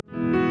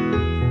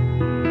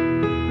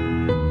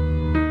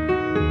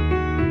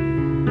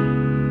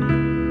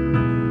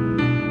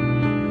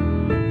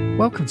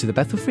Welcome to the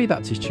Bethel Free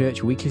Baptist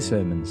Church weekly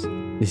sermons.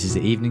 This is the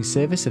evening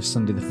service of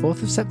Sunday the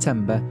 4th of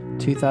September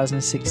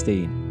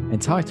 2016,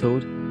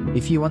 entitled,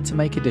 If You Want to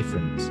Make a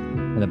Difference,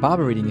 and the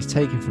Bible reading is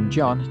taken from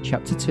John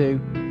chapter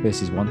 2,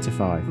 verses 1 to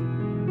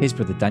 5. Here's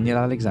Brother Daniel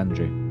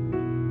Alexandru.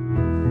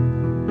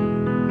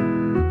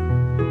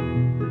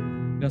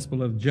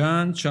 Gospel of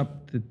John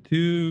chapter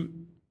 2,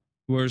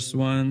 verse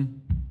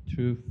 1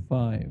 through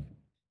 5.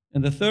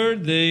 And the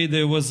third day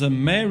there was a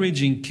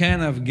marriage in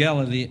Cana of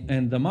Galilee,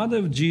 and the mother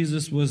of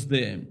Jesus was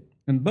there.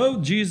 And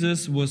both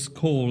Jesus was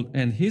called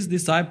and his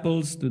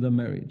disciples to the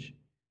marriage.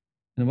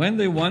 And when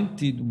they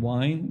wanted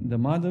wine, the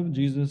mother of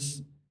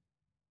Jesus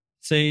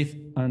saith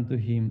unto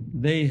him,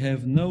 They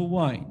have no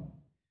wine.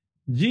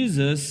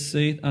 Jesus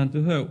saith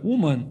unto her,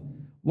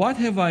 Woman, what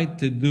have I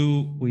to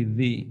do with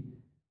thee?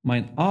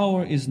 Mine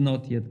hour is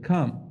not yet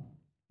come.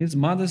 His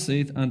mother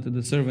saith unto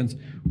the servants,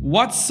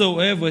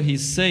 Whatsoever he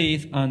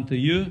saith unto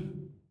you,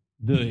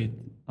 do it.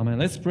 Amen.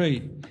 Let's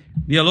pray.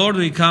 Dear Lord,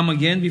 we come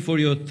again before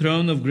your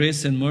throne of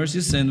grace and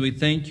mercies, and we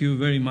thank you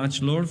very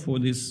much, Lord, for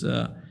this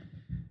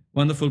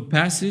wonderful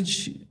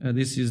passage.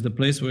 This is the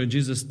place where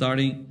Jesus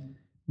started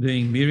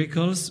doing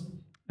miracles.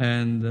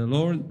 And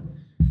Lord,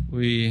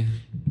 we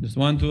just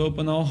want to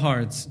open our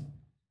hearts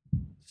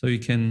so you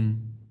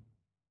can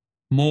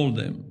mold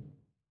them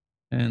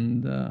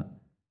and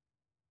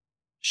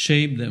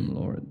shape them,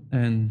 Lord,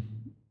 and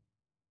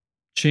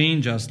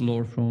change us,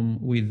 Lord,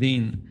 from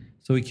within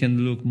so we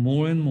can look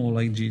more and more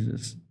like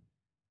Jesus.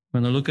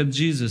 We're going to look at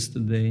Jesus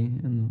today,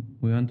 and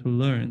we want to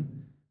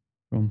learn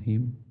from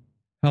him.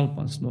 Help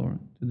us, Lord,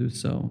 to do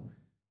so.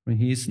 In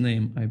his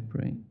name I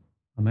pray.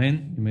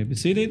 Amen. You may be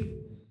seated.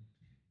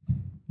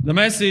 The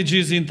message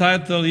is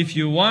entitled, If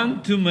You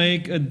Want to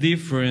Make a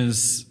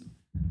Difference.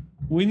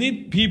 We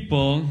need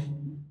people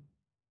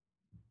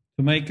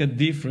to make a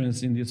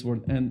difference in this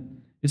world, and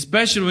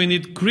especially we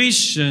need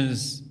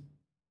Christians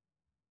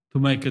to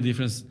make a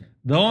difference.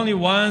 The only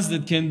ones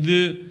that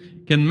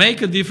can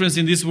make a difference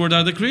in this world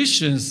are the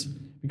Christians,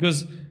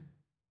 because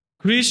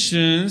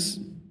Christians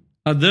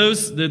are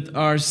those that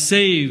are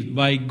saved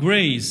by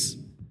grace,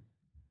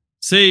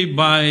 saved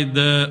by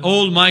the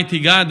Almighty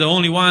God, the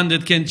only one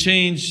that can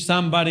change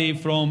somebody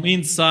from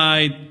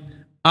inside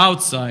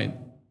outside.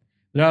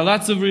 There are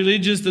lots of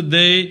religions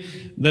today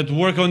that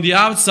work on the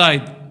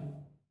outside,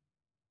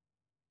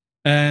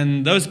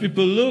 and those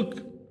people look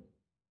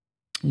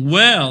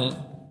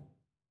well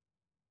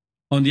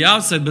on the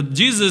outside. But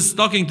Jesus,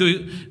 talking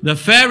to the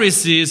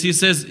Pharisees, he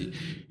says,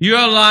 you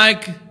are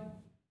like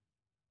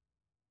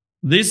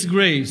this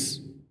grapes,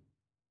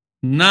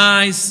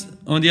 nice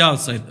on the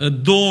outside,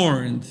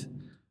 adorned,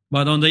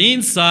 but on the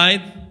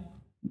inside,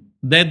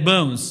 dead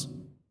bones.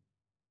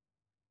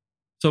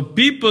 So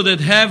people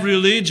that have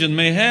religion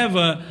may have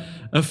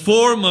a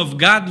form of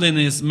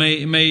godliness,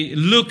 may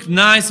look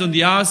nice on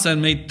the outside,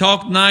 may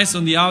talk nice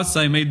on the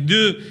outside, may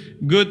do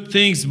good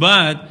things,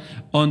 but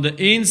on the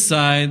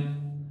inside,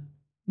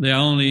 they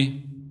are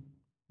only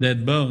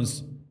dead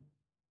bones.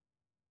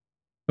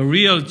 A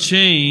real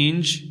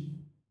change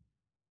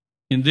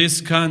in this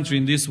country,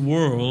 in this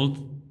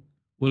world,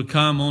 will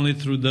come only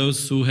through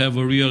those who have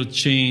a real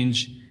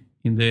change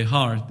in their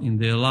heart, in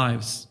their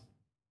lives.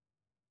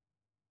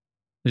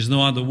 There's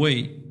no other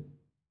way.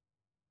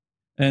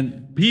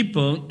 And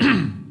people,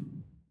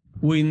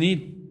 we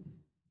need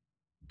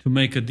to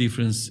make a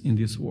difference in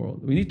this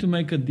world. We need to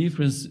make a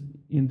difference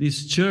in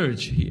this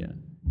church here,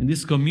 in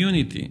this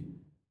community.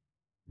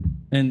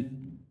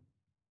 And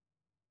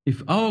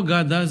if our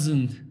God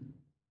doesn't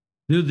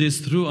do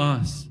this through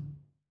us,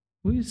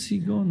 who is he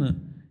gonna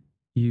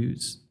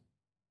use?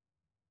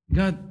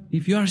 God,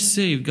 if you are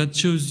saved, God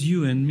chose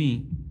you and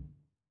me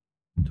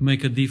to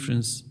make a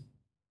difference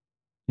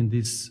in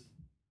this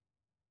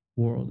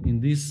world, in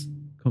this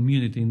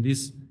community, in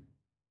this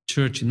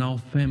church, in our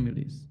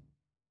families.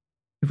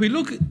 If we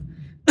look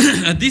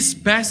at this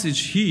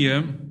passage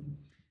here,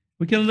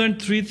 we can learn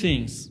three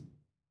things.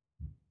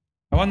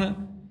 I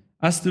want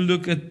us to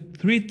look at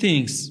three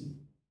things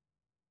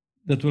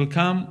that will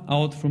come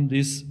out from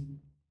this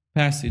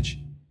passage.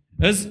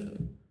 As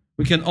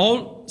we can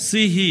all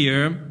see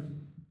here,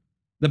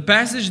 the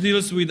passage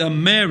deals with a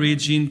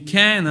marriage in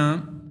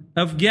Cana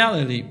of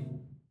Galilee.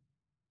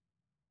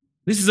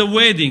 This is a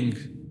wedding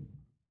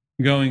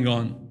going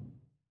on.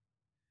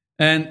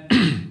 And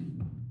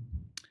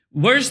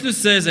verse 2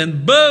 says,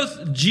 And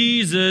both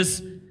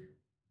Jesus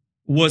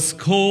was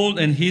called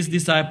and his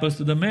disciples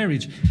to the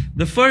marriage.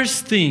 The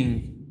first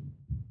thing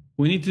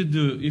we need to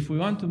do, if we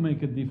want to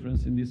make a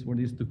difference in this world,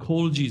 is to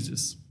call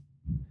Jesus.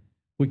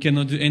 We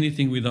cannot do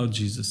anything without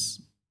Jesus.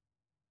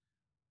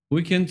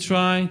 We can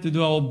try to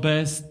do our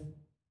best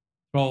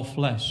through our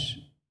flesh,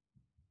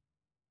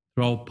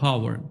 through our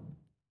power,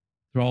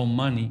 through our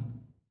money,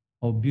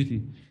 our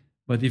beauty.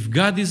 But if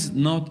God is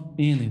not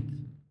in it,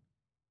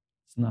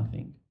 it's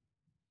nothing.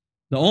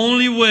 The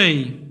only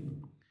way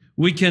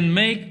we can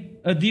make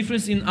a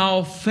difference in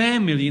our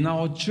family, in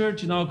our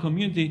church, in our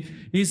community,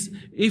 is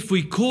if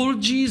we call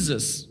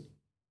Jesus.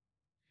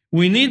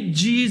 We need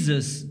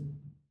Jesus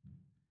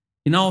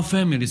in our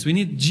families. We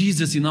need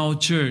Jesus in our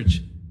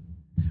church.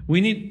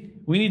 We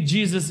need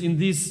Jesus in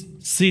this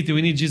city.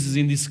 We need Jesus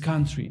in this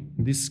country,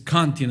 in this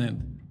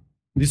continent,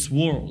 this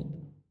world.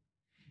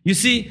 You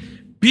see,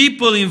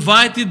 people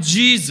invited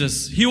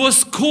Jesus. He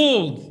was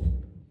called.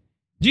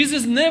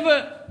 Jesus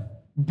never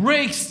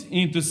breaks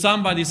into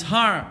somebody's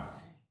heart.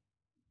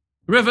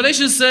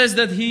 Revelation says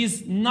that he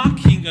is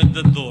knocking at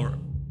the door.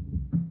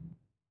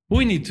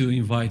 We need to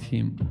invite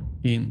him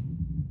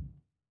in.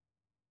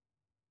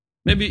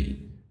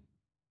 Maybe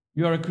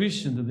you are a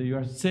Christian today, you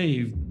are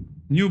saved,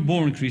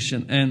 newborn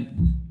Christian,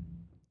 and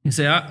you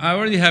say, I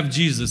already have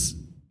Jesus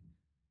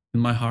in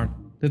my heart.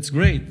 That's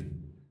great.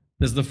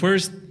 That's the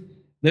first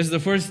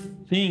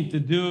thing to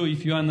do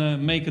if you want to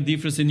make a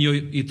difference in your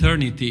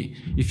eternity.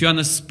 If you want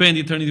to spend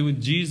eternity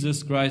with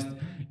Jesus Christ,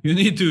 you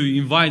need to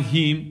invite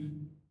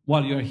him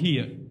while you're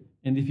here.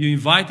 And if you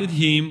invited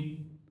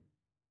him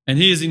and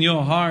he is in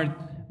your heart,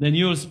 then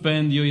you'll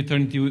spend your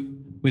eternity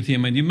with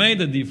him. And you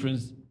made a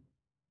difference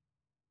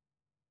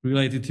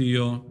related to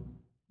your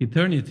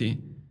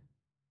eternity.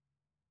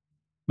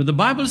 But the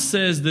Bible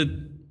says that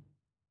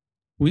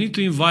we need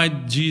to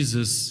invite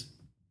Jesus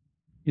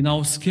in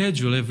our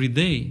schedule every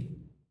day.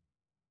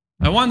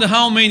 I wonder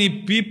how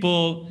many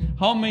people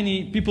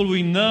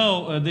we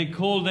know, they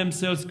call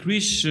themselves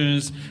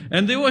Christians,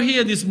 and they were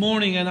here this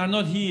morning and are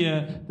not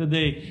here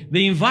today.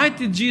 They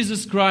invited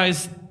Jesus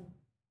Christ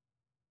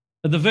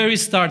at the very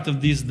start of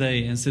this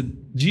day and said,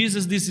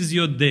 Jesus, this is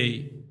your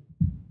day.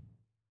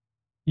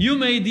 You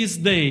made this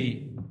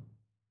day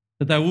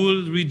that I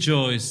will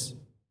rejoice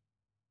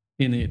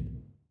in it.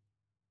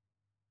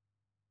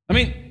 I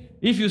mean,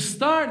 if you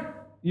start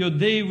your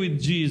day with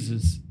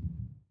Jesus,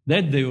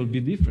 that day will be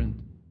different.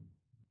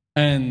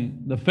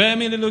 And the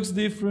family looks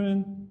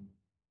different.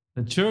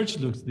 The church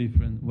looks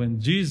different when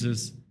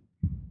Jesus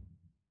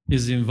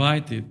is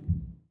invited.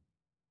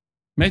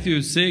 Matthew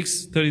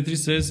 6:33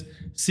 says,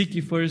 seek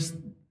ye first,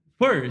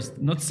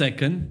 not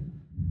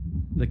second,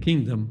 the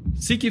kingdom.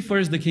 Seek ye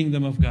first the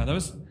kingdom of God. I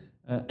was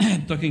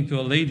talking to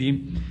a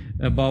lady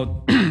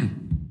about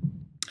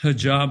her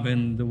job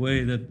and the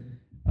way that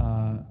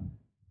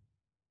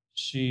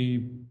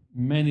she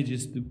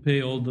manages to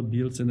pay all the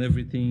bills and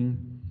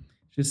everything.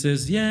 She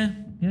says, yeah,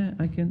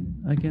 I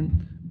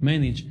can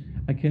manage.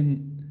 I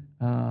can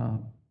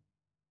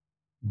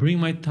bring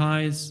my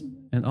tithes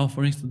and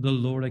offerings to the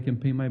Lord. I can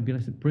pay my bill.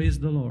 I said, praise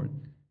the Lord.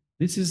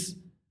 This is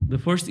the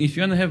first. If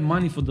you want to have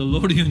money for the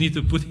Lord, you need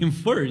to put him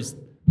first.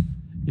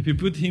 If you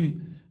put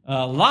him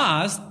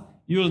last,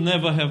 you will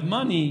never have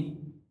money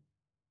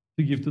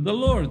to give to the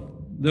Lord.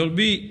 There will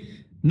be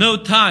no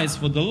tithes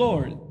for the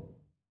Lord.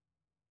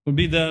 It will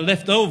be the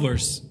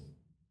leftovers.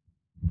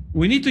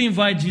 We need to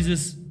invite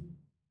Jesus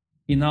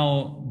in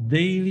our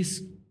daily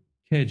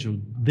schedule,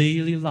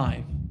 daily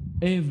life,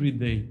 every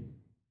day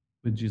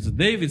with Jesus.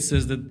 David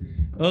says that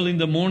early in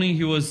the morning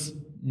he was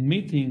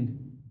meeting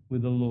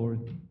with the Lord,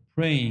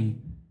 praying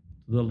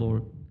to the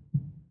Lord,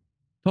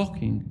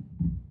 talking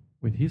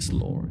with his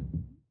Lord.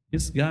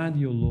 Is God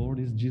your Lord?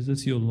 Is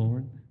Jesus your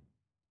Lord?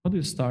 How do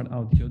you start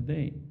out your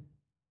day?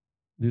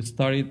 Do you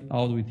start it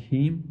out with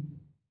him?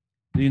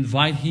 Do you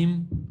invite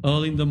him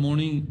early in the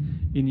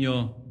morning in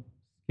your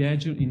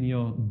schedule, in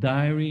your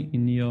diary,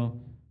 in your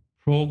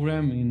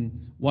program,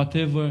 in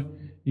whatever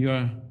you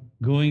are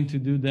going to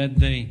do that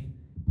day?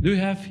 Do you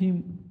have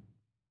him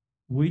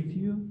with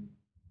you?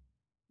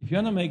 If you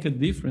want to make a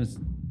difference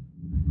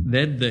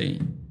that day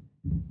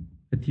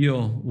at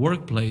your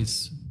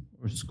workplace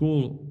or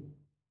school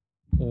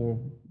or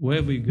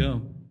wherever you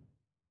go,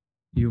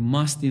 you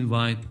must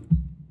invite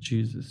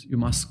Jesus. You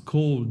must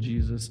call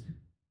Jesus.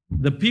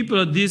 The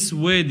people at this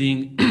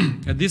wedding,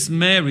 at this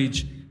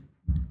marriage,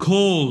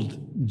 called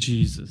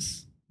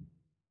Jesus.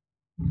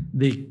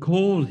 They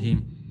called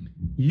him.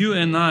 You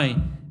and I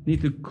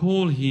need to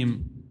call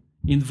him,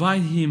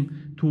 invite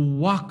him to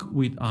walk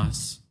with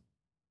us.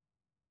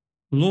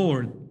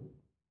 Lord,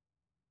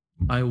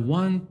 I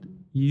want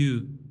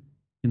you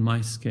in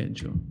my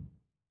schedule.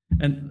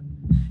 And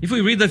if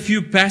we read a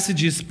few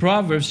passages,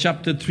 Proverbs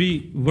chapter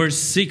 3, verse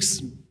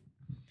 6,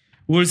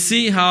 we'll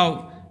see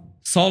how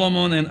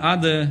Solomon and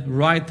other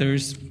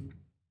writers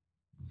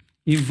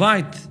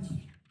invite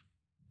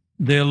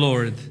their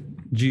Lord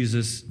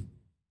Jesus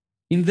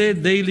in their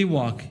daily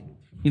walk,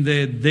 in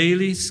their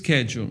daily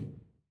schedule.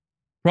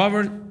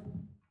 Proverbs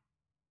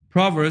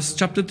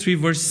chapter 3,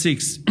 verse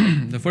 6,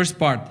 the first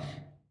part.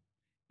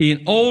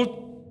 In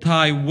all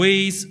thy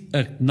ways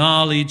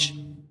acknowledge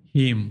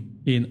him.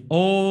 In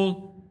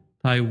all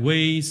thy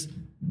ways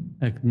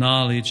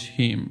acknowledge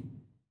him.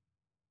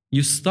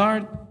 You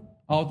start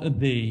out a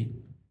day,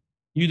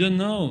 you don't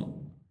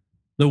know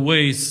the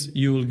ways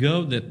you will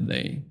go that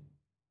day.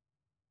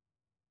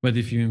 But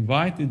if you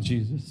invited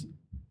Jesus,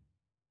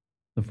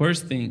 the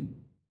first thing,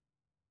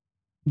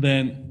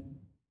 then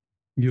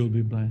you'll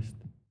be blessed.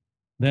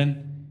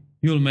 Then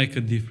you'll make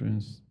a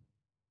difference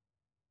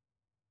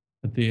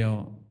at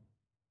your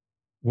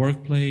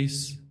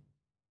workplace,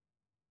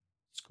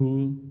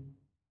 school,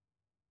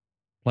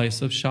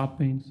 place of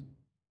shopping,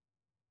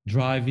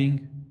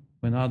 driving,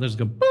 when others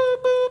go boo,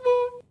 boo, boo,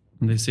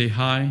 and they say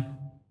hi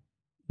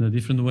in a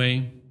different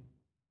way.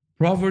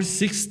 Proverbs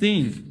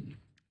 16,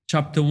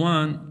 chapter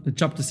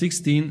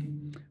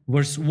 16,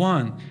 verse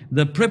 1.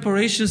 The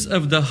preparations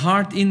of the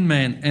heart in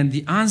man and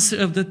the answer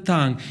of the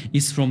tongue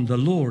is from the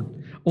Lord.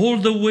 All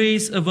the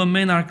ways of a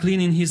man are clean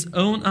in his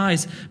own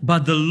eyes,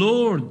 but the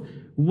Lord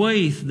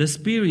weigheth the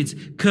spirits.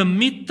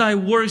 Commit thy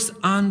works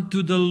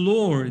unto the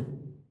Lord,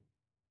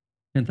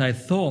 and thy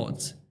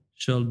thoughts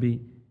shall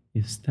be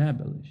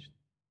established.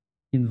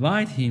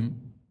 Invite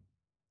him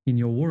in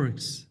your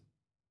works.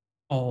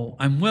 Oh,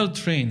 I'm well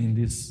trained in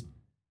this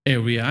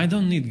area. I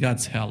don't need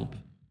God's help.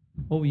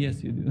 Oh,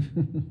 yes, you do.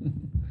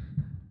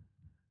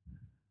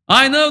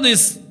 I know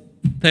this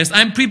test.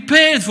 I'm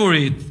prepared for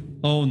it.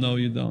 Oh, no,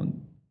 you don't.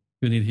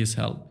 You need his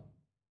help.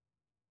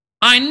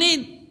 I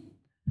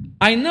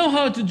know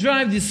how to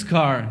drive this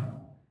car.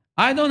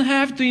 I don't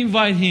have to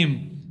invite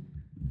him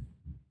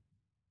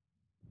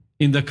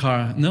in the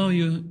car. No,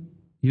 you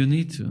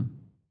need to.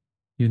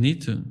 You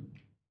need to.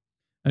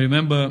 I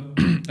remember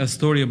a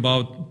story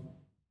about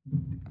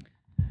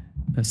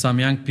some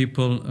young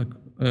people,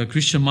 a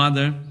Christian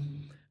mother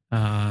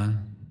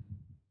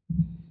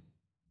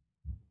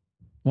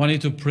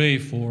wanted to pray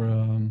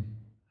for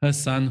her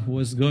son who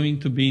was going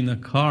to be in a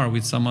car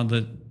with some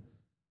other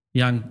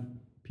young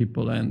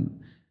people, and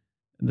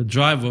the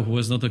driver, who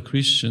was not a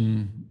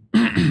Christian,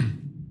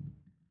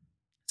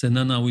 said,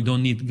 no, we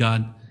don't need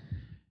God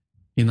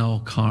in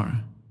our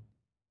car.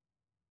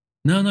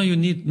 No,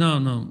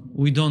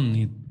 we don't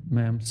need,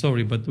 ma'am,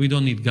 sorry, but we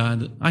don't need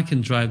God. I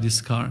can drive this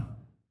car.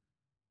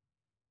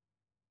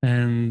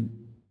 And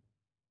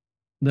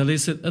the lady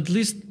said, at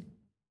least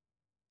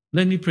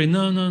let me pray.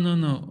 No.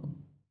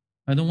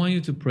 I don't want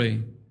you to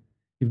pray.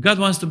 If God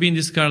wants to be in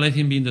this car, let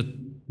him be in the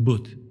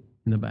boot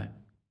in the back.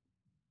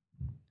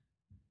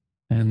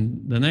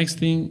 And the next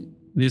thing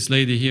this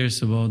lady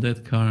hears about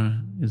that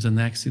car is an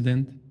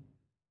accident,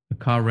 a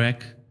car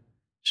wreck.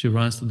 She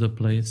runs to the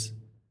place.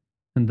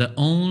 And the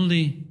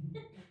only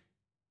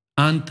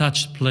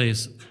untouched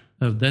place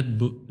of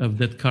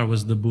that car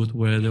was the boot,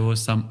 where there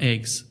was some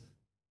eggs,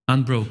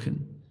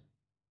 unbroken.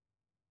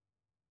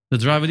 The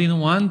driver didn't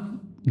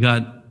want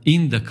God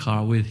in the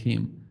car with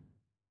him.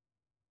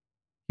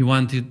 He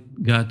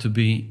wanted God to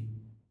be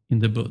in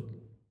the boot.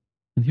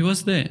 And he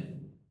was there,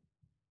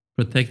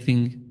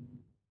 protecting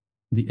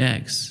the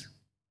eggs,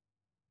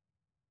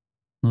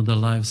 not the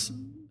lives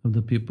of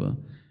the people.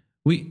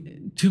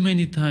 We too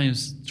many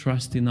times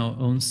trust in our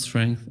own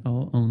strength,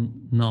 our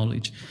own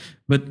knowledge.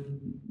 But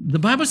the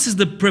Bible says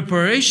the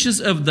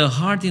preparations of the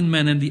heart in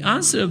man and the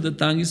answer of the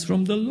tongue is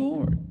from the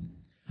Lord.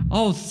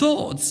 Our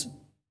thoughts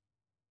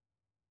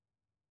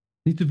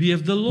need to be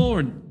of the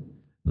Lord.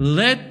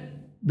 Let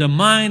the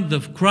mind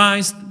of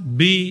Christ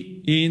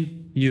be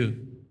in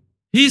you.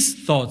 His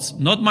thoughts,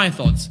 not my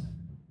thoughts.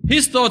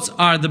 His thoughts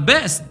are the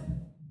best.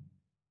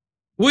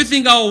 We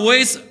think our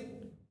ways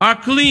are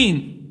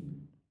clean.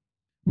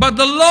 But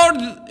the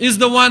Lord is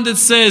the one that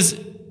says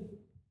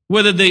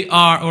whether they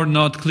are or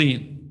not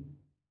clean.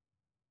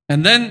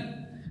 And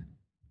then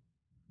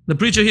the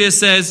preacher here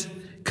says,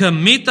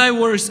 commit thy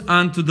works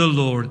unto the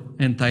Lord,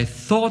 and thy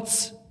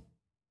thoughts.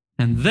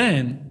 And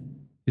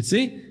then, you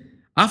see,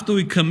 after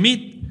we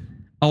commit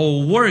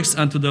our works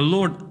unto the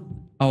Lord,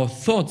 our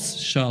thoughts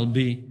shall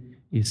be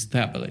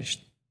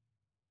established.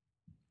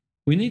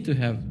 We need to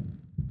have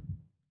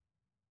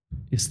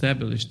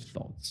established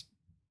thoughts.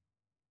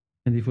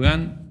 And if we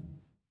want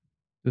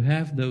to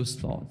have those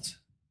thoughts,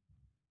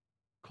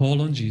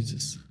 call on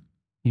Jesus.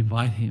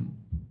 Invite him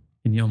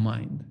in your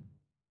mind.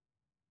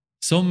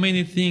 So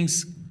many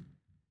things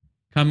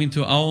come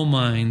into our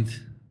mind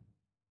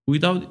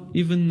without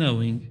even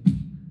knowing.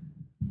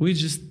 We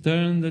just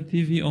turn the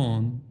TV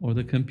on or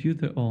the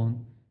computer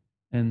on,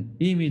 and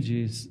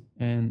images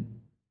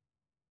and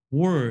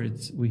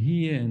words we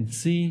hear and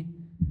see,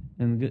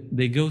 and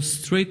they go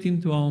straight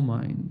into our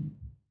mind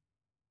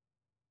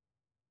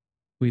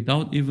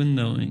without even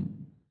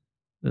knowing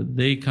that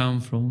they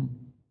come from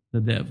the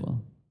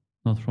devil,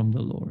 not from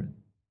the Lord.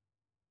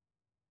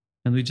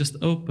 And we just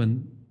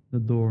open the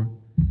door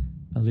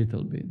a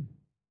little bit.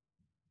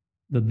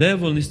 The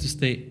devil needs to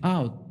stay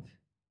out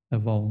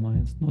of our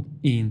minds, not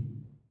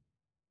in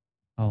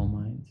our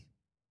minds.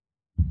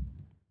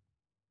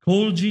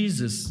 Call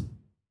Jesus.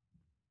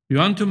 You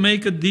want to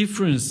make a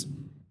difference?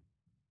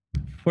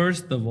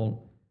 First of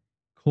all,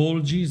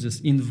 call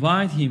Jesus.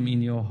 Invite him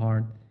in your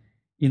heart.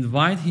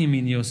 Invite him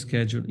in your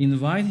schedule.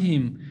 Invite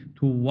him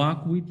to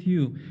walk with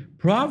you.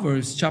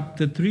 Proverbs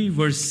chapter 3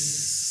 verse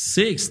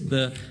 6,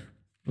 the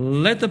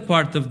latter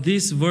part of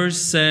this verse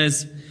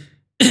says,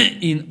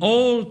 in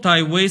all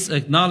thy ways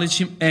acknowledge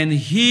him, and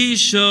he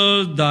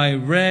shall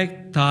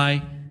direct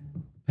thy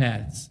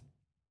paths.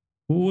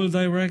 Who will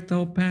direct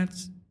our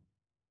paths?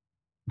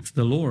 It's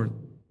the Lord.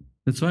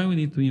 That's why we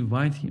need to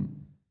invite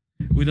him.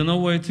 We don't know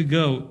where to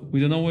go. We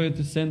don't know where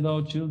to send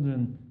our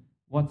children.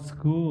 What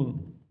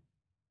school?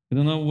 We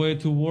don't know where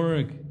to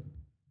work.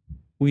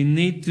 We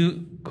need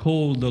to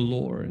call the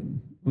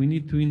Lord. We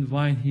need to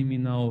invite him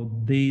in our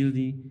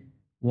daily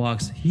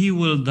walks. He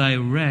will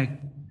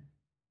direct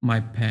my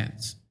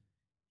paths.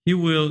 He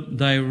will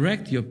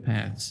direct your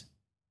paths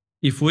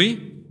if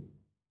we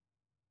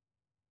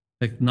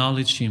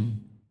acknowledge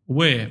Him.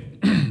 Where?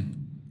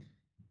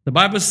 The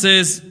Bible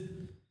says,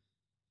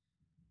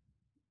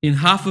 in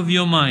half of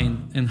your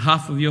mind and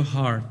half of your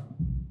heart,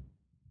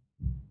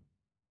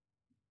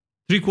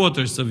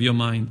 3/4 of your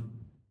mind.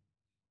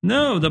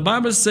 No, the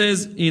Bible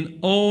says, in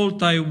all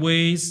thy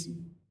ways,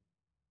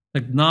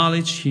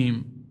 acknowledge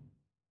Him.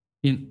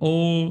 In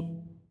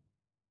all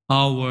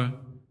our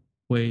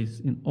ways,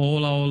 in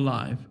all our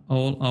life,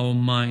 all our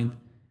mind,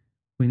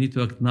 we need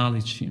to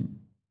acknowledge Him.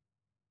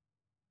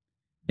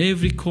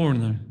 Every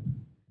corner,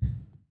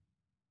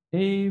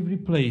 every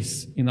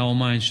place in our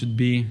mind should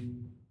be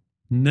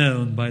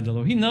known by the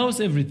Lord. He knows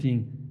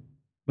everything,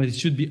 but it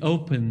should be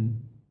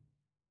open.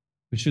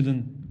 We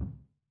shouldn't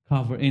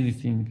cover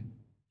anything,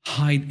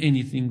 hide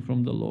anything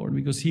from the Lord,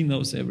 because He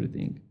knows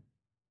everything.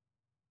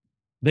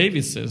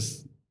 David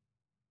says,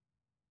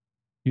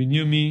 you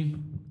knew me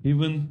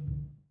even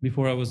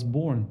before I was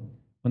born,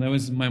 when I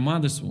was in my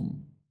mother's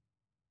womb.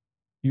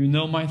 You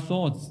know my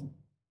thoughts.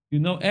 You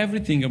know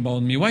everything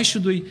about me. Why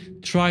should we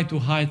try to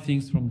hide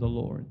things from the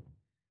Lord?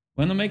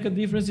 Want to make a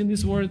difference in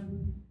this world?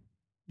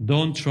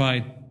 Don't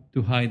try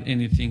to hide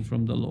anything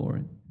from the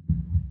Lord.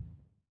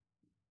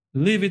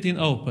 Leave it in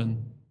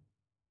open.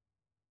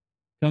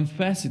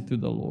 Confess it to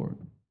the Lord.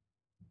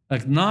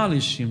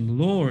 Acknowledge Him.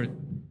 Lord,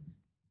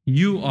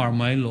 You are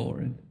my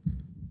Lord.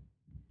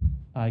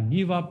 I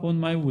give up on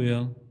my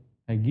will.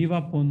 I give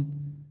up on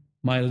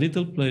my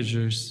little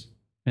pleasures,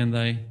 and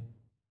I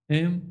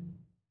am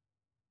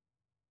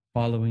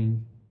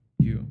following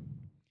You.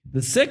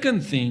 The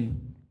second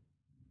thing,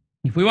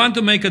 if we want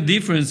to make a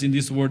difference in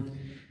this world,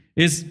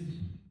 is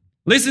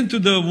listen to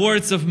the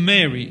words of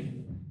Mary.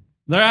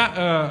 There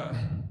are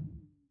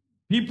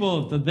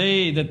people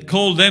today that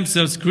call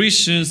themselves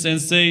Christians and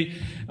say,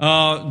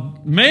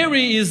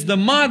 Mary is the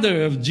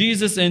mother of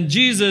Jesus, and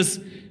Jesus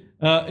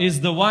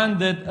is the one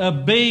that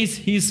obeys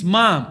His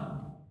mom.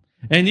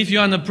 And if you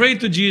want to pray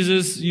to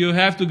Jesus, you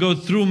have to go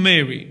through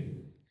Mary.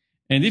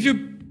 And if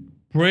you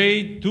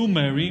pray to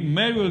Mary,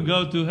 Mary will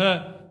go to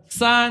her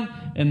son,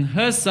 and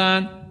her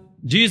son,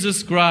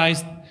 Jesus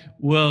Christ,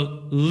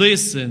 will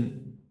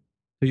listen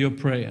to your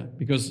prayer,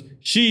 because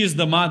she is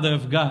the mother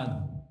of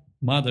God.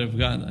 Mother of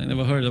God. I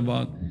never heard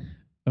about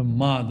a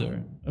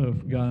mother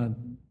of God.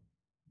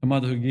 A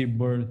mother who gave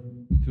birth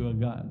to a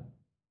God.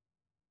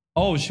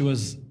 Oh, she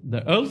was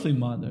the earthly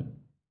mother,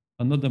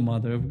 but not the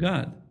mother of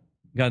God.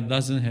 God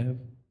doesn't have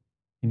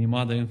any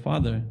mother and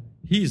father.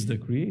 He is the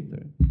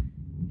creator.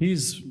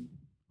 He's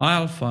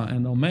Alpha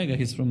and Omega.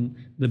 He's from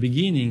the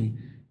beginning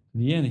to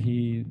the end.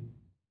 He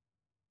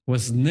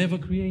was never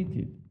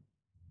created.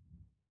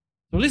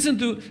 So listen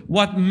to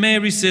what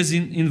Mary says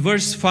in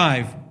verse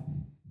 5.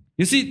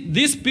 You see,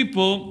 these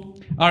people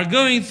are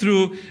going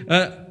through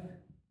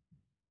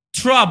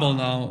trouble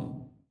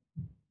now.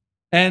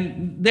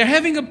 And they're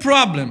having a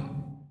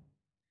problem.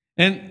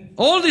 And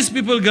all these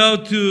people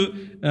go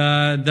to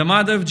the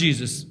mother of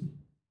Jesus.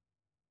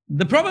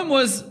 The problem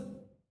was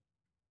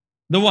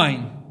the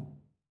wine.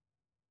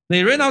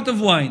 They ran out of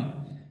wine.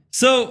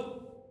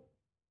 So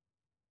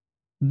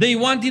they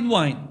wanted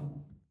wine.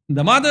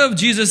 The mother of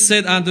Jesus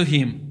said unto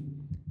him,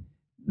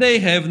 they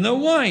have no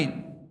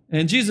wine.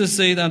 And Jesus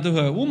said unto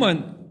her,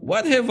 Woman,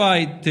 what have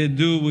I to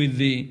do with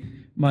thee?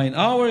 Mine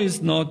hour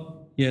is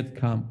not yet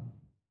come.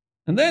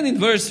 And then in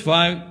verse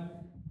 5,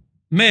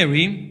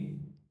 Mary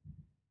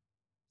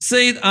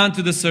said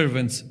unto the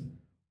servants,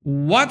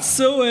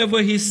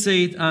 Whatsoever he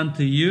said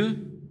unto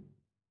you,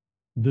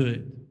 do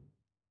it.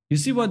 You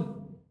see what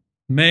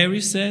Mary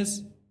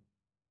says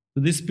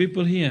to these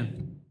people here?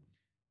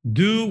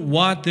 Do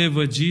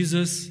whatever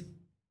Jesus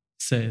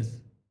says.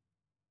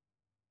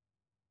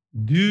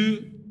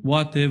 Do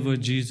whatever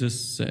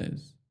Jesus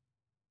says.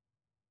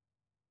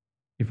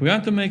 If we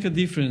want to make a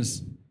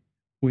difference,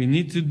 we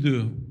need to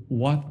do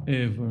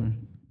whatever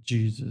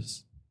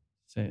Jesus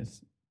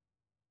says.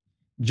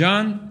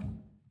 John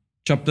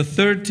chapter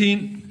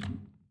 13,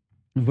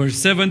 verse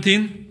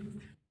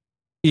 17.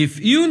 If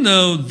you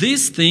know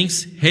these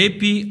things,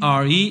 happy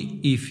are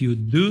ye if you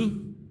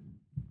do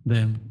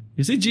them.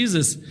 You see,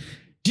 Jesus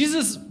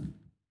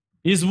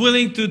is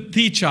willing to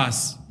teach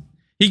us.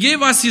 He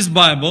gave us His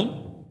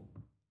Bible,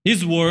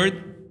 His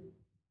Word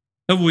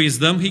of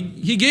wisdom.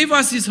 He gave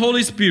us His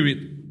Holy Spirit.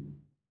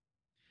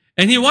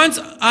 And He wants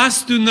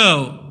us to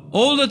know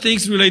all the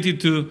things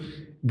related to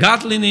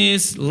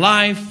godliness,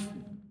 life,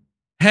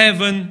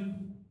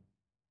 heaven.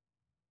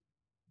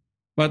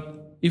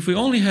 But if we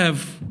only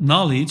have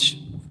knowledge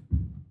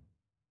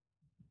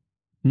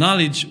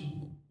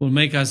will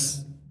make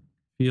us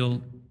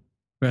feel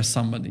we're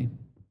somebody,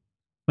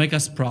 make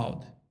us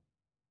proud.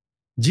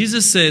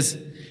 Jesus says,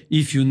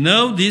 if you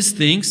know these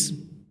things,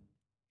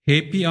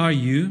 happy are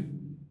you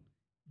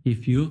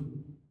if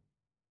you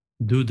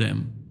do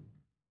them.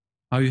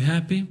 Are you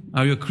happy?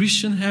 Are you a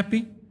Christian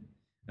happy?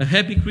 A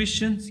happy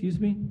Christian, excuse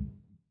me?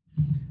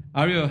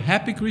 Are you a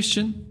happy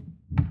Christian?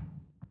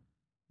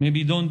 Maybe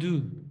you don't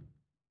do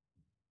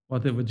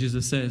whatever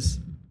Jesus says.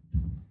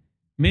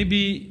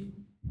 Maybe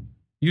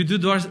you do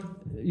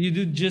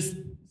just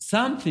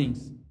some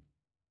things.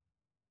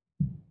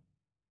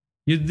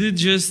 You do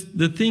just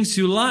the things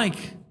you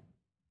like,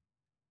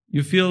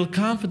 you feel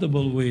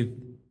comfortable with,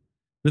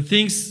 the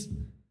things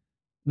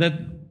that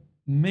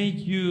make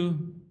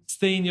you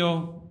stay in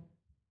your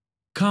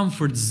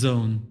comfort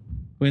zone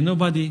where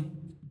nobody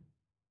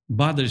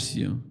bothers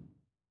you.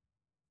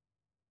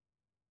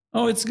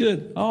 Oh, it's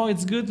good. Oh,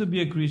 it's good to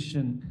be a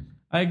Christian.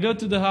 I go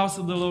to the house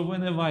of the Lord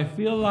whenever I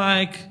feel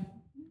like,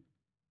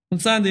 on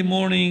Sunday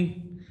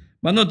morning,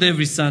 but not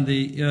every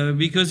Sunday,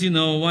 because,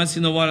 once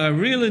in a while I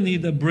really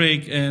need a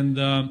break, and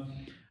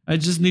I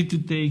just need to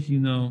take,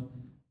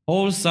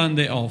 all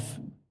Sunday off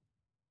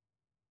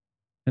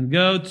and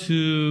go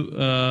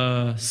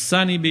to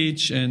sunny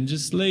beach and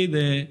just lay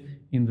there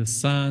in the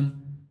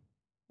sun,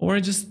 or I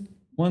just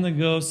want to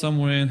go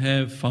somewhere and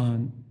have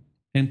fun,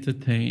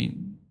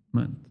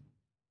 entertainment.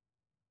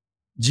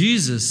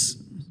 Jesus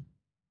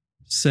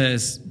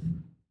says,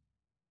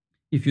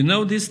 if you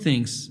know these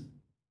things,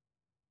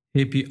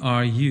 happy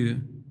are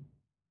you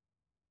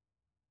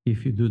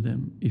if you do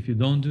them. If you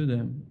don't do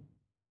them,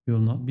 you will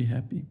not be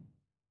happy.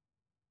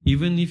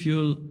 Even if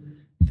you'll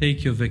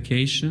take your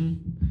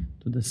vacation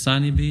to the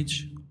sunny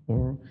beach,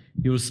 or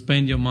you'll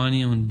spend your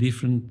money on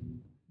different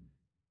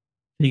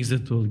things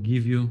that will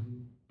give you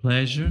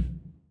pleasure,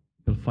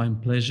 you'll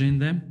find pleasure in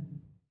them.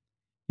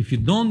 If you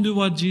don't do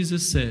what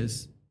Jesus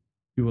says,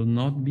 you will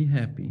not be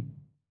happy.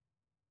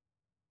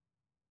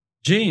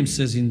 James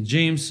says in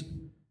James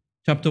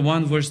chapter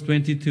 1, verse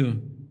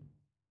 22,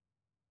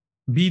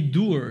 be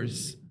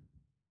doers,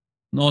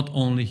 not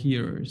only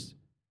hearers.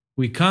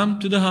 We come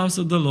to the house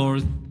of the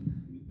Lord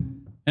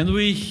and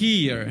we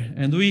hear,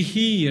 and we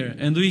hear,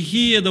 and we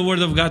hear the word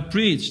of God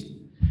preached.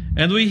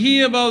 And we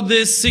hear about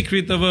this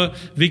secret of a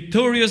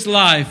victorious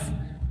life.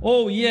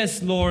 Oh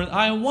yes, Lord,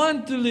 I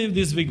want to live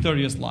this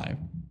victorious life.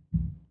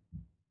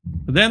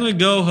 But then we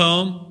go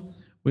home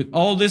with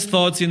all these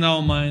thoughts in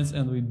our minds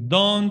and we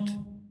don't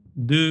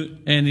do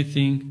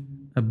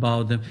anything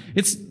about them.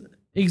 It's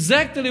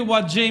exactly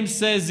what James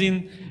says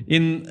in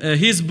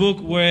his book,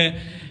 where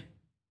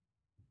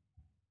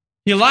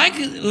he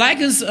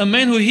likens a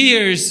man who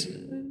hears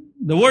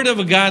the word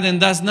of God and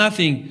does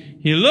nothing.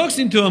 He looks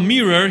into a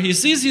mirror, he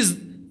sees his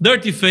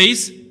dirty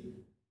face,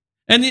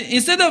 and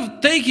instead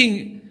of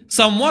taking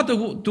some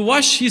water to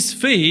wash his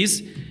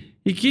face,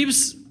 he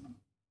keeps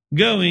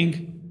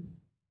going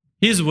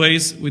his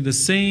ways with the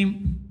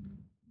same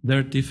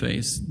dirty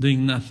face,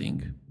 doing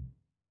nothing.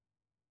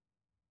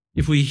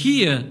 If we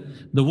hear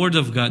the word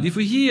of God, if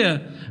we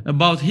hear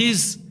about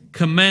his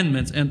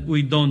commandments and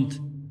we don't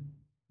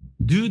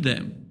do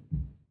them,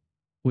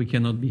 we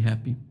cannot be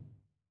happy.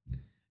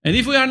 And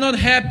if we are not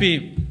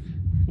happy,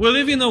 we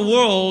live in a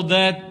world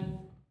that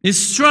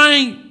is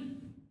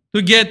trying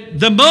to get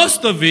the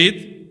most of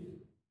it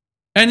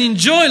and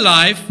enjoy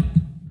life.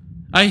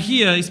 I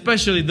hear,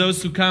 especially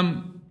those who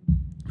come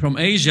from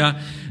Asia,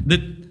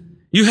 that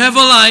you have a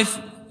life,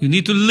 you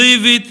need to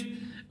live it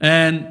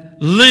and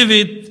live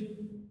it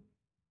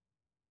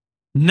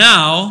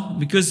now,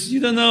 because you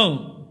don't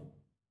know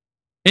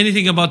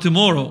anything about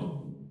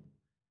tomorrow,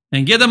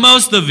 and get the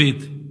most of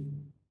it.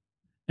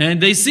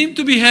 And they seem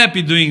to be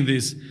happy doing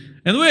this.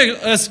 And we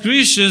as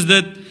Christians,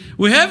 that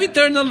we have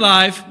eternal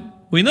life,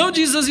 we know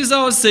Jesus is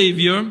our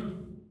Savior,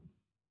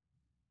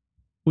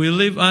 we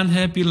live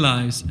unhappy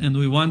lives and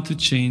we want to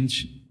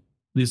change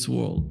this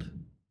world.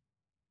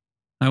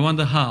 I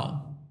wonder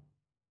how.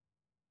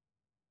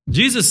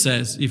 Jesus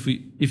says, if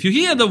you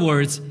hear the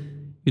words,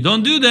 you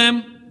don't do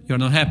them, you're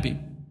not happy.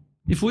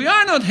 If we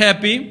are not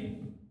happy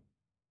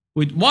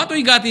with what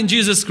we got in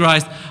Jesus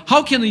Christ,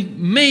 how can we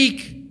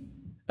make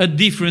a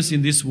difference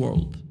in this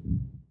world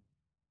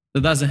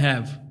that doesn't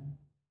have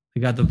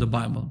the God of the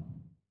Bible?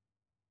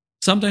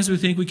 Sometimes we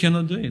think we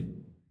cannot do it.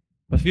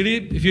 But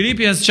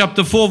Philippians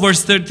chapter 4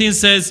 verse 13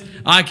 says,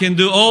 I can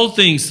do all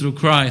things through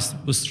Christ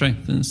who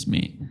strengthens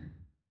me.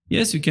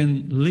 Yes, you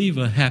can live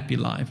a happy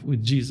life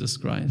with Jesus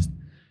Christ,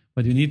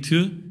 but you need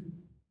to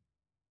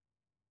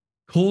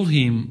call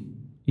him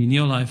in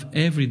your life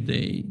every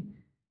day.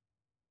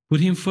 Put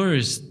him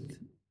first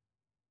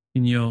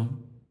in your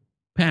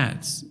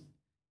paths,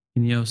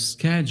 in your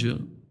schedule,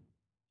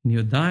 in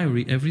your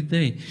diary every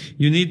day.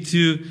 You need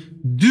to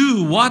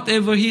do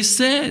whatever he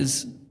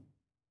says.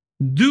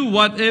 Do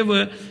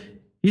whatever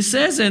he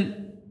says.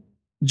 And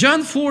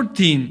John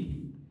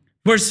 14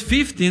 verse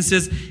 15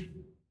 says,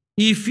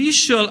 if ye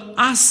shall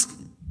ask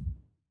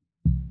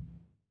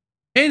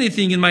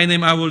anything in my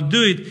name, I will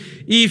do it.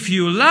 If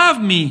you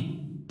love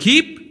me,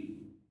 keep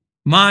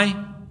my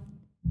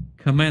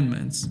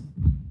commandments.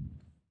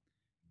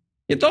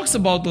 He talks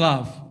about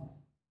love.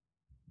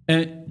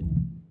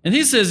 And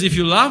he says, if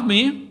you love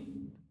me,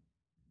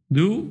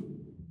 do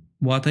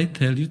what I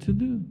tell you to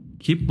do.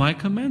 Keep my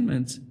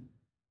commandments.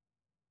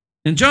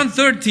 In John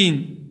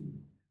 13,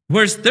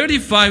 verse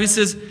 35, it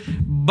says,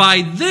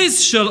 by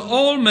this shall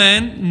all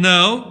men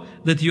know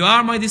that you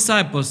are my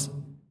disciples,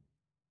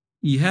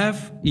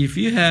 if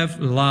you have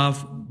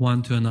love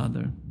one to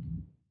another.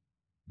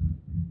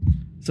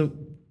 So,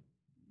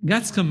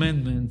 God's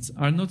commandments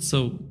are not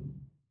so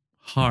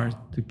hard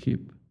to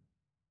keep.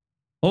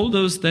 All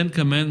those 10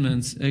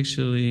 commandments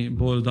actually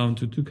boil down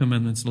to 2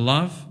 commandments.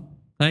 Love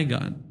thy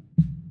God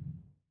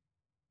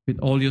with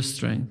all your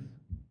strength,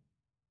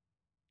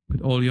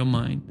 with all your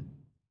mind,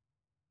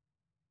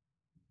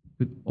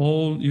 with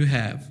all you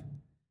have,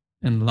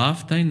 and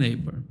love thy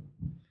neighbor.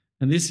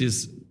 And this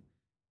is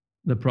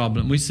the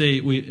problem. We say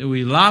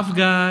we love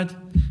God,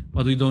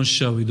 but we don't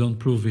show, we don't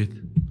prove it.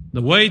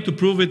 The way to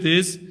prove it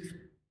is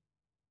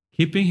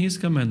keeping his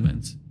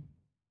commandments.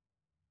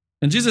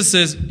 And Jesus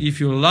says, if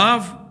you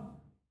love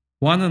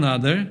one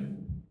another,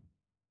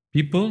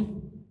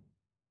 people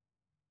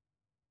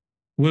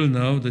will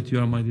know that you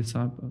are my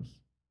disciples.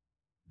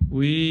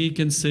 We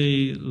can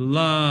say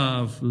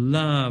love,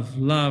 love,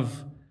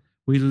 love.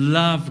 We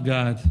love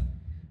God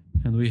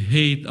and we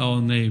hate our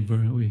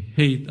neighbor. We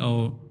hate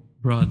our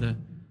brother.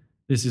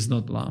 This is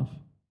not love.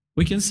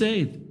 We can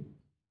say it.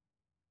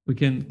 We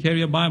can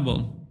carry a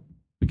Bible.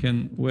 We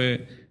can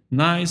wear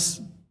nice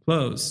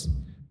clothes.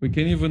 We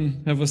can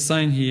even have a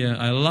sign here,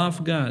 I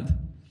love God.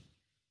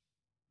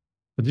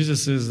 But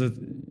Jesus says that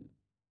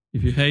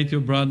if you hate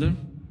your brother,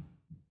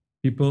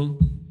 people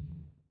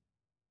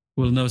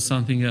will know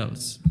something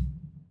else.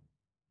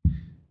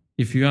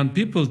 If you want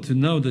people to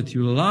know that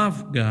you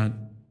love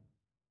God,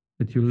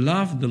 that you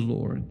love the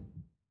Lord,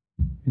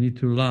 you need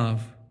to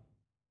love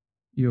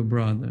your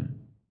brother.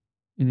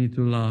 You need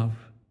to love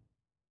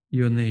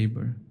your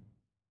neighbor.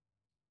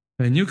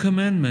 A new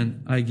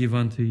commandment I give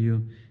unto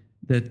you,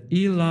 that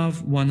ye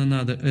love one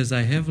another as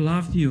I have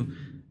loved you,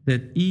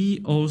 that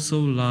ye also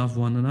love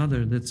one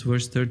another. That's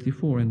verse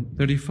 34 and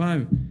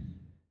 35.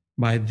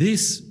 By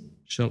this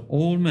shall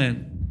all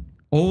men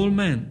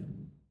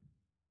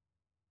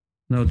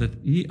know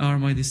that ye are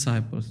my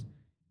disciples,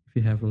 if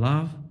ye have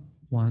love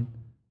one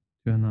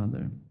to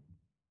another.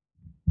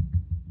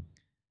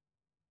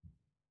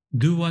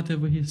 Do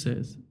whatever he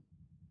says.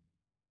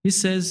 He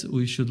says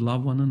we should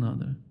love one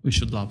another. We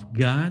should love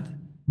God.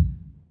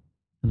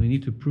 And we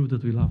need to prove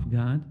that we love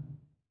God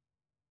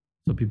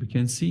so people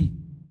can see.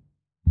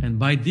 And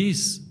by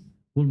this,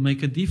 we'll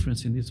make a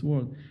difference in this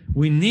world.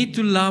 We need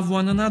to love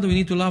one another. We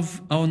need to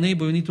love our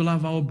neighbor. We need to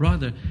love our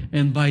brother.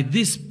 And by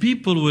this,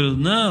 people will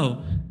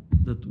know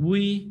that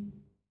we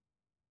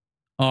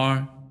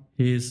are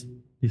his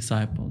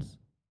disciples.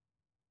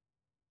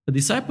 A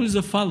disciple is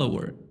a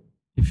follower.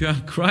 If you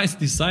are Christ's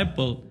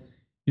disciple,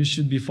 you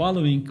should be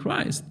following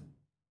Christ,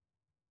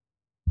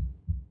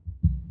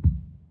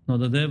 not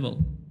the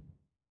devil.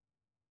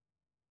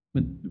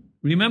 But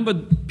remember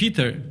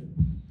Peter.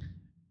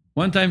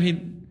 One time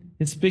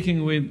he's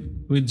speaking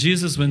with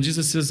Jesus when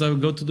Jesus says, I will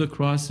go to the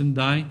cross and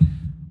die.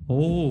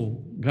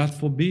 Oh, God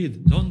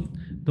forbid.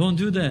 Don't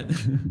do that.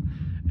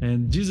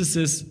 And Jesus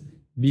says,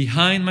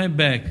 behind my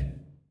back,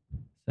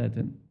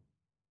 Satan.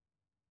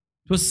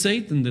 It was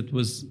Satan that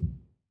was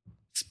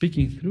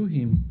speaking through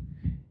him.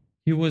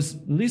 He was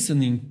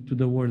listening to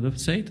the word of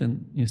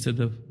Satan instead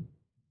of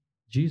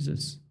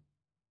Jesus.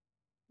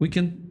 We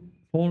can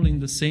fall in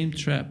the same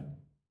trap.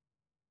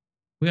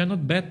 We are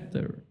not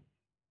better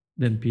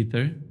than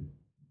Peter.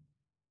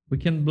 We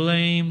can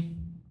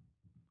blame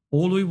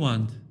all we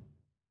want.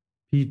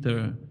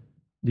 Peter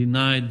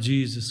denied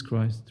Jesus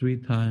Christ 3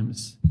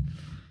 times.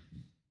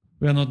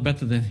 We are not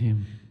better than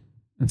him.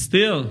 And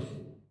still,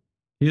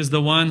 he is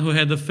the one who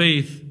had the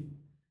faith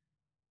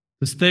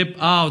to step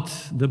out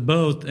the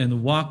boat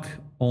and walk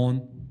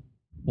on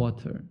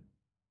water.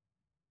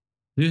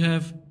 Do you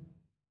have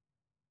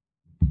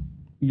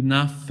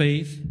enough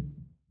faith?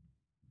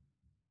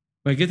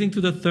 We're getting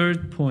to the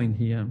 3rd point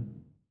here.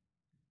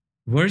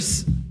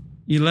 Verse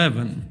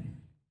 11.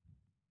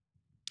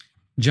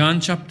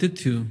 John chapter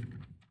 2,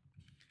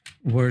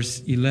 verse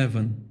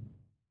 11.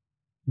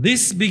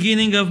 This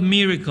beginning of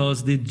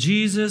miracles did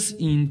Jesus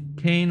in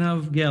Cana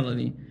of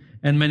Galilee,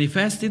 and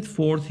manifested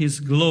forth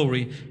his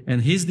glory,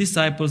 and his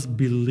disciples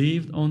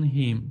believed on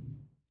him.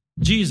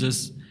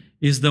 Jesus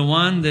is the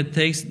one that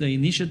takes the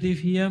initiative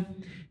here.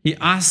 He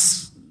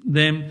asks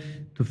them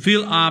to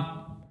fill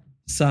up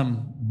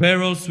some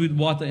barrels with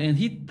water, and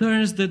he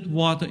turns that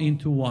water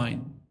into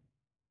wine.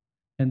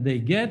 And they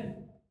get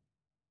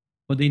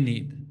what they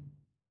need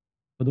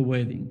for the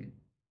wedding.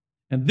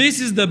 And this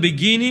is the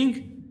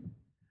beginning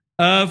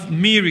of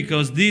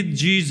miracles did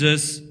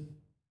Jesus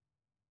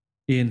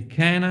in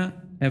Cana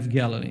of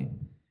Galilee.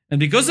 And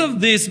because of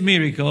these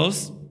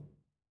miracles,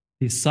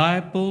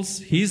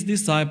 his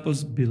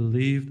disciples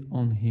believed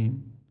on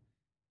him.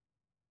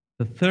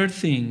 The 3rd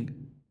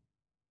thing,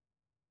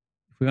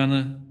 if we want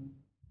to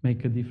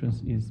make a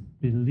difference, is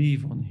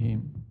believe on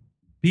him.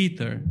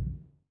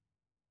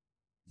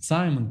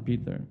 Simon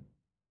Peter,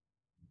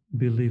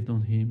 believed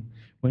on him.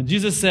 When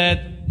Jesus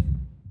said,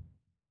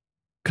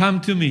 come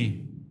to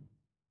me,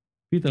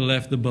 Peter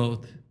left the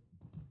boat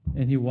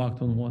and he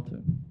walked on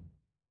water.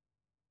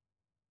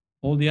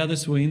 All the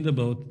others were in the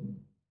boat.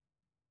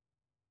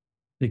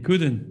 They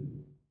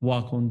couldn't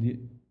walk on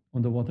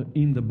the water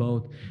in the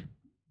boat.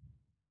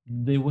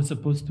 They were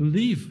supposed to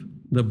leave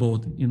the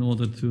boat in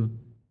order to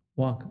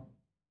walk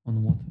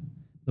on water.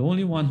 The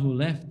only one who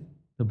left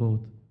the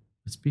boat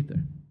was Peter.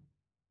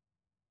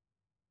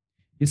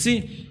 You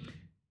see,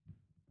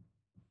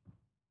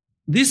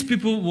 these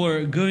people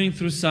were going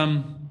through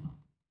some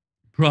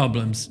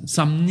problems,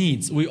 some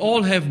needs. We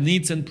all have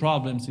needs and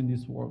problems in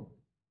this world.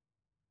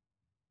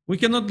 We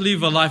cannot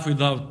live a life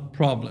without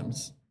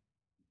problems.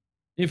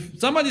 If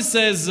somebody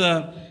says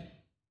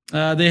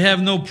they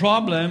have no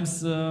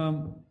problems,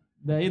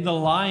 they're either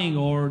lying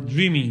or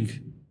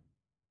dreaming.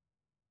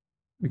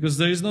 Because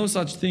there is no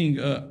such thing,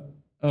 a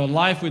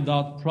life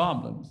without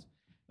problems.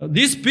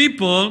 These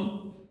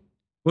people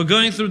were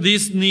going through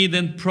this need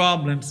and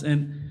problems,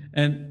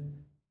 and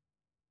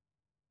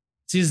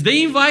since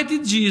they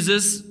invited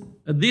Jesus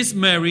at this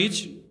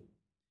marriage,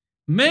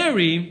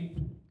 Mary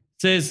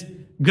says,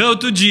 go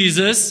to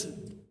Jesus.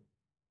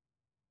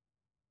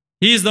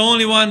 He is the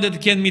only one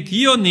that can meet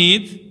your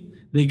need.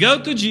 They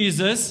go to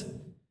Jesus,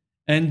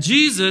 and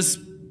Jesus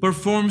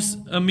performs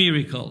a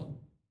miracle.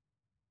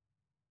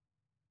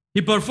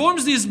 He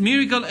performs this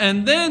miracle,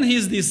 and then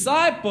his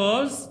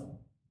disciples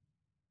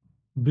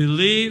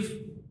believe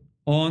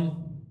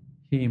on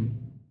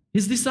him.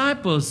 His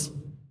disciples,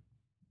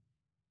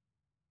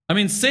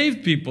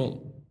 saved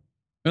people.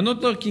 We're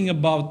not talking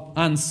about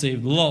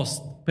unsaved,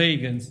 lost,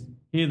 pagans,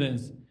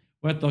 heathens.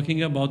 We're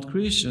talking about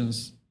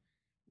Christians.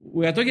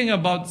 We are talking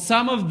about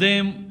some of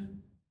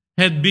them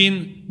had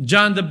been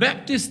John the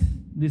Baptist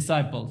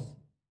disciples.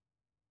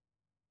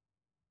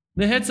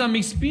 They had some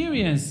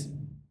experience.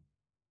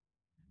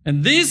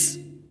 And these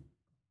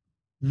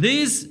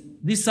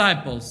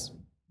disciples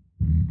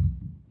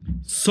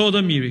saw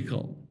the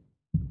miracle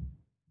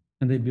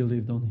and they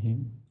believed on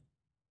him.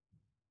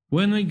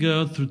 When we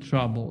go through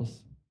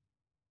troubles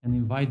and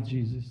invite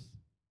Jesus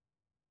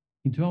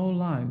into our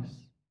lives,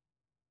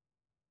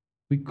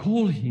 we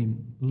call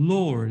him,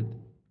 Lord,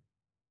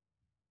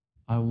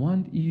 I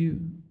want you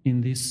in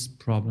this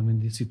problem,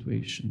 in this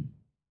situation.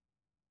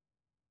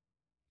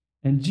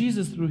 And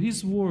Jesus, through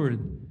his word,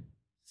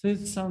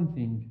 says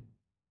something.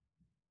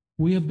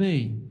 We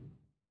obey.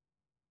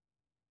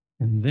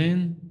 And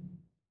then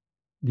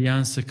the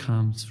answer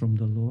comes from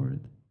the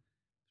Lord.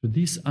 Through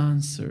this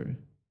answer,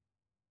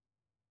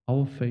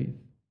 our faith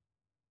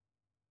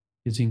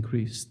is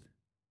increased.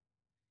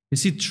 You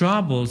see,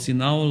 troubles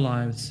in our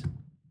lives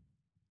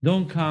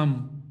don't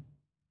come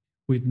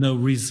with no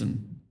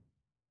reason.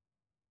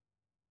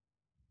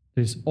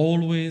 There's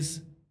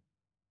always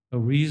a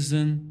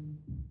reason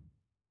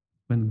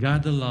when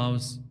God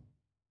allows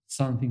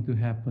something to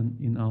happen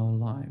in our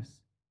lives.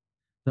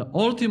 The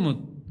ultimate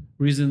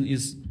reason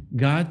is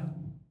God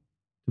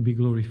to be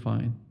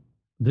glorified.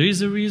 There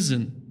is a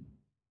reason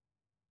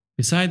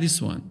beside this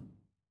one.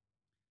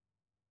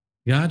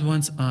 God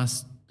wants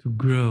us to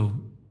grow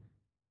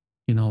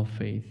in our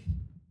faith.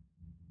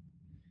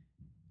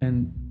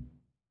 And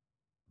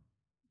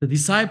the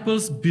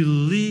disciples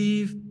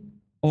believed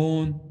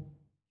on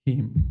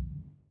him.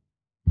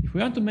 If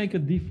we want to make a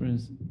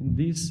difference in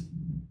this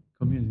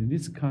community, in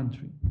this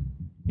country,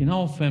 in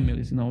our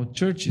families, in our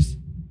churches,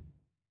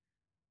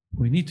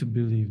 we need to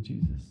believe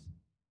Jesus.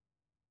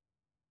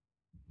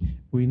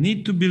 We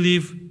need to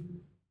believe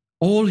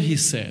all he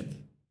said.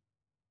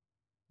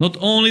 Not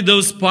only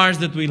those parts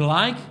that we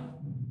like,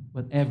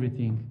 but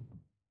everything.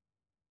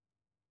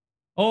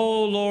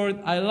 Oh Lord,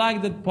 I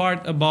like that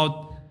part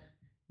about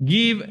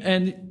give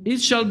and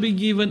it shall be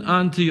given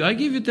unto you. I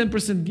give you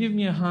 10%, give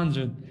me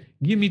 100.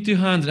 Give me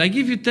 200. I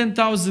give you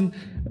 10,000,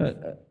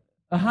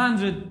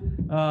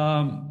 100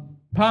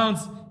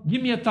 pounds.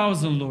 Give me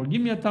 1,000, Lord.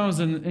 Give me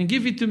 1,000 and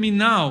give it to me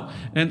now.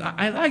 And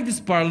I like this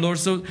part, Lord.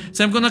 So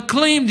I'm going to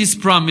claim this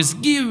promise.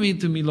 Give it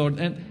to me, Lord.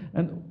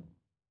 And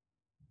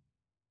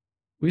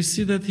we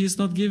see that he's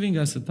not giving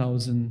us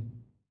 1,000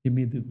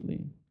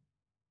 immediately.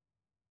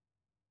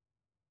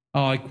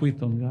 Oh, I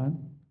quit on God.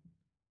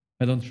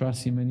 I don't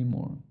trust him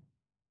anymore.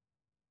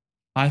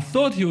 I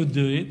thought he would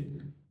do it.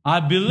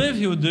 I believe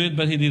he would do it,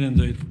 but he didn't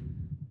do it.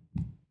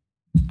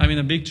 I'm in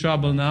a big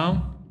trouble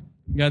now.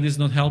 God is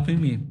not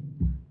helping me.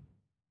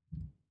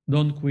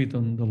 Don't quit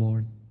on the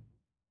Lord.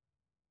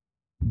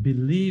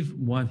 Believe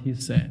what he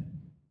said.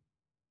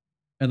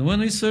 And when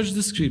we search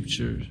the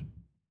scripture,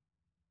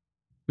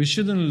 we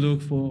shouldn't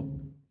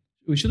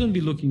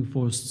be looking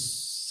for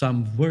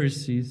some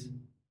verses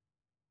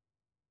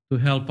to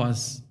help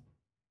us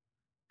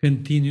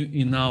continue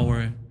in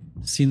our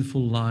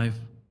sinful life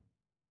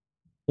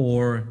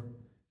or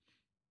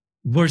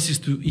verses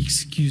to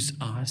excuse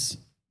us.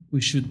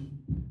 We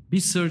should be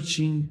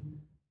searching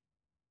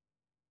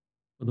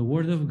for the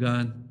Word of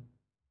God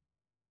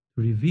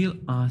to reveal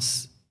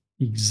us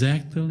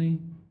exactly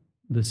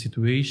the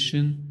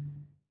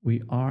situation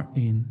we are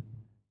in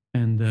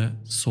and the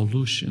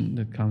solution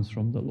that comes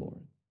from the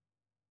Lord.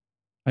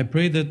 I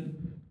pray that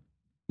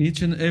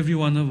each and every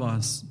one of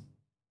us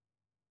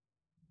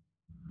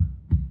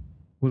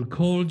will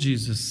call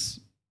Jesus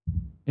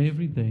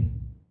every day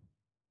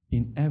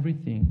in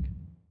everything.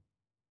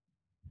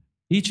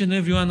 Each and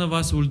every one of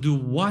us will do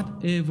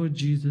whatever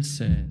Jesus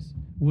says,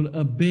 will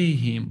obey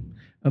him,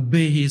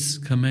 obey his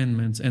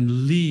commandments,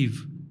 and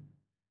live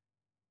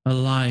a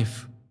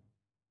life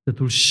that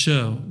will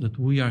show that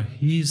we are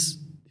His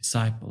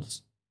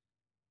disciples.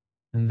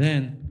 And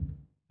then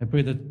I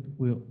pray that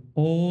we'll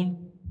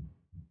all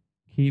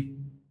keep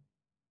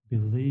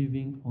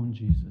believing on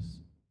Jesus.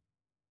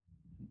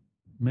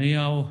 May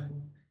our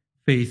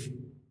faith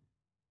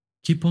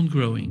keep on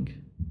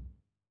growing,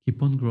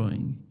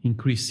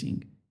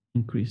 increasing.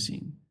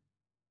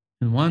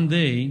 And one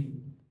day,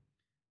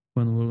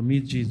 when we'll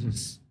meet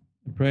Jesus,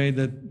 I pray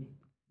that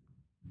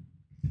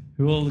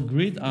He will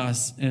greet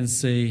us and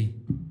say,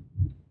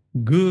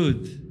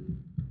 "Good,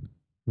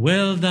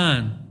 well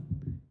done,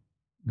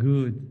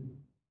 good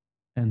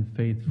and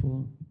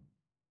faithful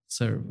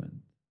servant."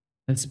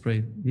 Let's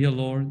pray. Dear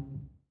Lord,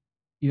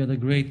 You are the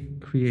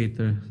great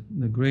Creator,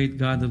 the great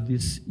God of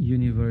this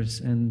universe,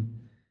 and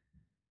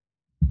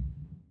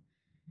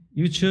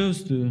You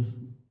chose to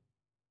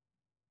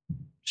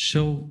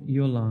show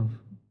Your love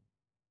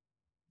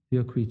to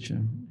Your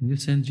creature. And You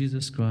sent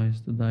Jesus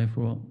Christ to die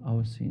for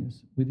our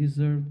sins. We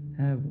deserve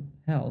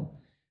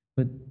hell,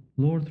 but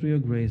Lord, through Your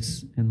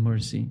grace and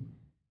mercy,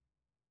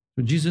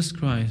 through Jesus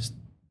Christ,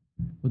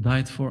 who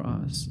died for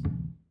us,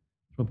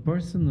 through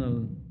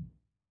personal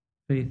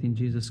faith in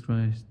Jesus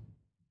Christ,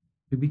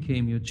 we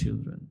became Your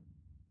children.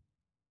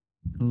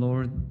 And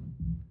Lord,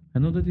 I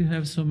know that You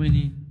have so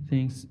many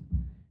things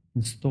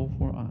in store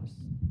for us.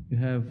 You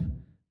have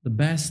the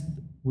best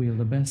will,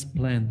 the best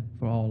plan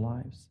for our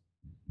lives.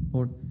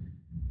 Lord,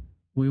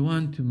 we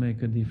want to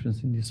make a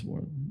difference in this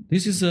world.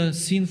 This is a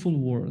sinful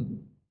world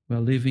we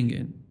are living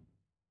in.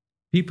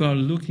 People are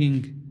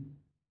looking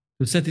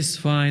to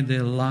satisfy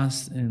their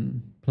lusts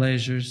and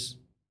pleasures.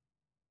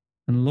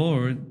 And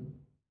Lord,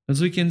 as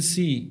we can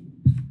see,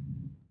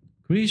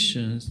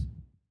 Christians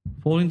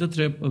fall in the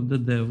trap of the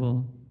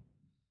devil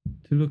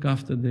to look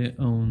after their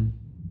own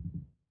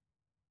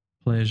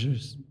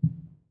pleasures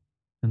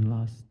and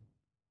lust.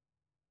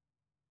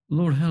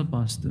 Lord, help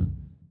us to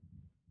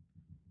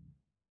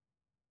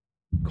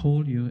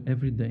call You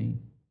every day,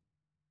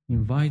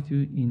 invite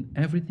You in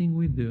everything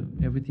we do,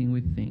 everything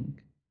we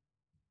think.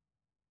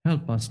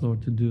 Help us,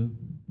 Lord, to do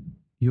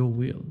Your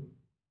will.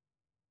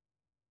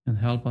 And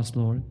help us,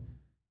 Lord,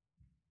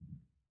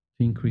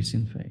 to increase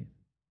in faith.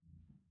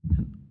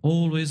 And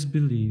always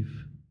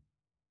believe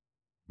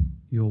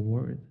Your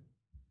word.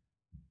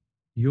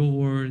 Your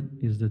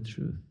word is the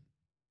truth.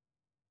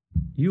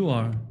 You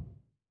are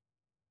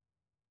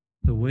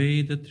the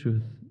way, the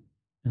truth,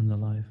 and the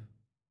life.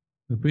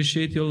 We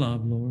appreciate Your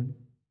love, Lord,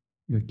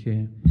 Your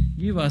care.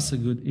 Give us a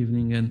good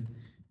evening, and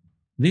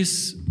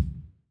this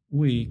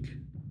week,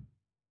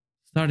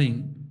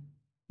 starting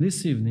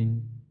this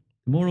evening,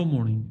 tomorrow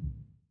morning,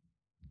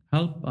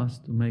 help us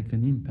to make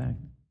an impact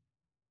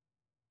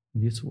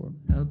in this world.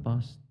 Help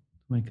us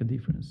to make a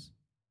difference.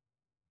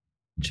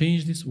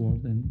 Change this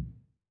world and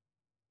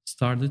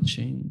start the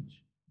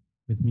change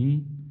with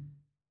me,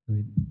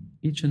 with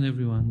each and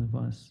every one of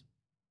us.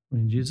 For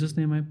in Jesus'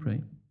 name I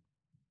pray.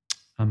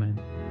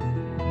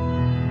 Amen.